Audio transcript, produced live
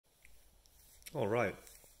All right.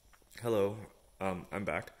 Hello. I'm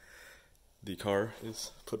back. The car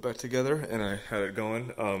is put back together, and I had it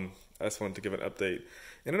going. I just wanted to give an update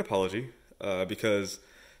and an apology because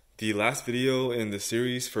the last video in the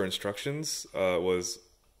series for instructions was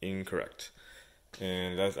incorrect.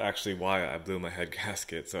 And that's actually why I blew my head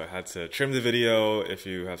gasket. So I had to trim the video. If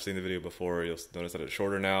you have seen the video before, you'll notice that it's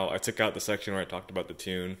shorter now. I took out the section where I talked about the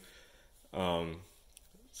tune. Um,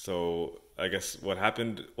 so I guess what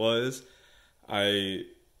happened was I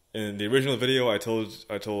in the original video I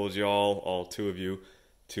told y'all, all two of you,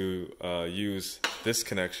 to use this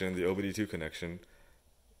connection, the OBD2 connection,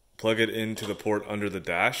 plug it into the port under the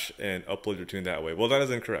dash, and upload your tune that way. Well, that is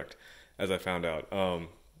incorrect, as I found out.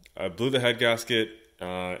 I blew the head gasket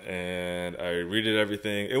and I redid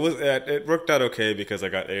everything. It worked out okay because I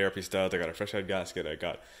got ARP studs, I got a fresh head gasket, I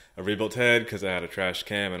got a rebuilt head because I had a trash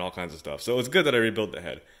cam and all kinds of stuff. So it was good that I rebuilt the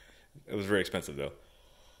head. It was very expensive though.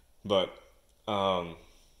 But come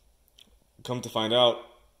to find out,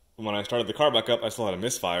 when I started the car back up, I still had a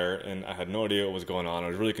misfire, and I had no idea what was going on. I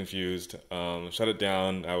was really confused. Shut it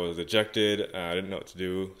down. I was ejected. I didn't know what to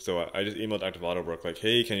do, so I just emailed Active Autowerke like,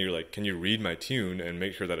 "Hey, can you read my tune and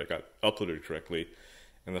make sure that it got uploaded correctly?"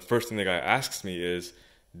 And the first thing the guy asks me is,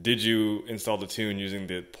 "Did you install the tune using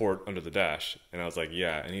the port under the dash?" And I was like,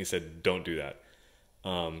 "Yeah." And he said, "Don't do that."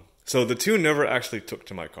 So the tune never actually took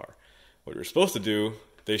to my car. What you're supposed to do,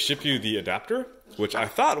 they ship you the adapter, which I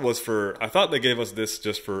thought they gave us this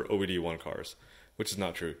just for OBD1 cars, which is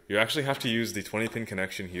not true. You actually have to use the 20-pin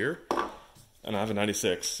connection here, and I have a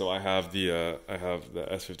 96, so I have the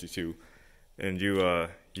S52, and you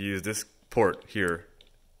use this port here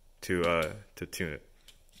to tune it.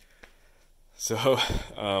 So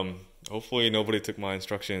hopefully nobody took my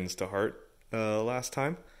instructions to heart last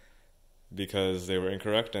time, because they were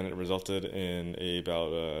incorrect, and it resulted in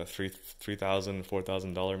about a $3,000,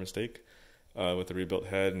 $4,000 mistake with the rebuilt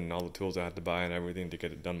head and all the tools I had to buy and everything to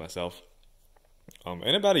get it done myself.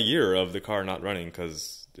 And about a year of the car not running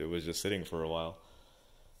because it was just sitting for a while.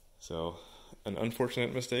 So an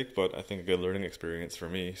unfortunate mistake, but I think a good learning experience for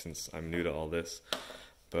me since I'm new to all this.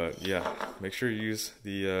 But yeah, make sure you use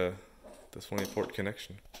the 20-port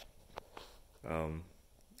connection.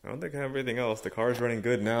 I don't think I have everything else. The car is running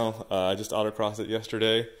good now. I just autocrossed it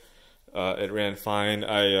yesterday. It ran fine.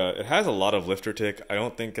 It has a lot of lifter tick. I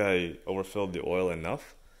don't think I overfilled the oil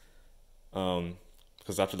enough.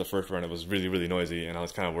 Because after the first run, it was really, really noisy, and I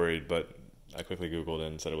was kind of worried. But I quickly Googled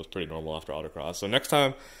and said it was pretty normal after autocross. So next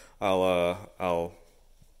time, I'll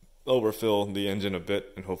overfill the engine a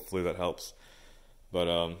bit, and hopefully that helps. But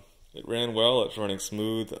it ran well. It's running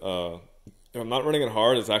smooth. I'm not running it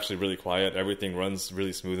hard. It's actually really quiet. Everything runs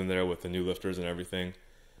really smooth in there with the new lifters and everything.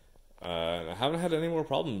 I haven't had any more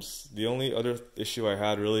problems. The only other issue I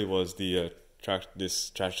had really was this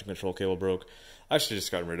traction control cable broke. I should have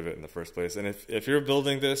just gotten rid of it in the first place. And if you're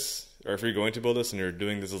building this, or if you're going to build this and you're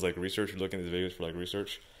doing this as like research, you're looking at these videos for like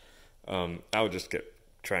research, I would just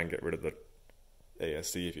try and get rid of the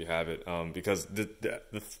ASC if you have it, because the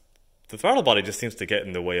throttle body just seems to get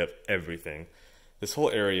in the way of everything. This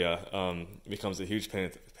whole area becomes a huge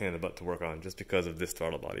pain in the butt to work on just because of this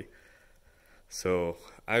throttle body. So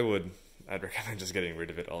I'd recommend just getting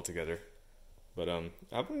rid of it altogether. But I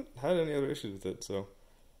haven't had any other issues with it. So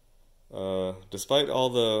despite all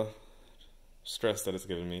the stress that it's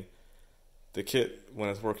given me, the kit, when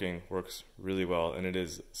it's working, works really well, and it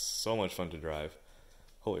is so much fun to drive.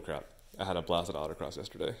 Holy crap! I had a blast at autocross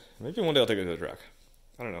yesterday. Maybe one day I'll take it to the track.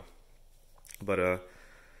 I don't know, but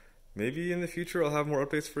maybe in the future I'll have more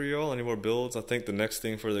updates for you all, any more builds. I think the next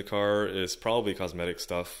thing for the car is probably cosmetic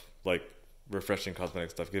stuff, like refreshing cosmetic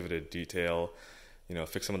stuff, give it a detail,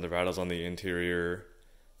 fix some of the rattles on the interior,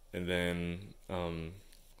 and then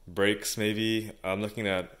brakes maybe. I'm looking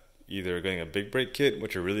at either getting a big brake kit,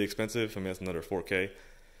 which are really expensive. I mean, that's another $4K,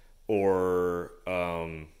 or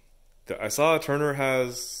I saw Turner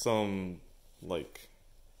has some like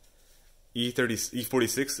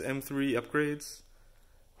E46 M3 upgrades.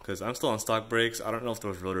 Because I'm still on stock brakes. I don't know if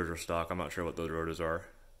those rotors are stock. I'm not sure what those rotors are.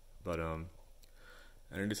 But I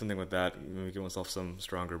need to do something with that. Maybe get myself some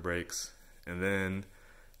stronger brakes. And then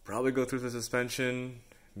probably go through the suspension.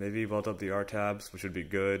 Maybe weld up the R-tabs, which would be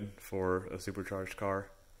good for a supercharged car.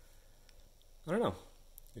 I don't know.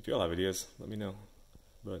 If you all have ideas, let me know.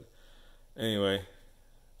 But anyway,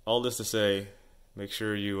 all this to say, make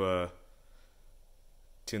sure you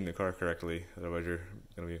tune the car correctly. Otherwise you're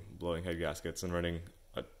going to be blowing head gaskets and running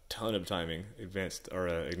a ton of timing, advanced, or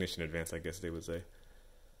ignition advanced, I guess they would say.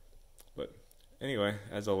 But anyway,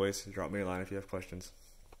 as always, drop me a line if you have questions.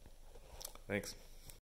 Thanks.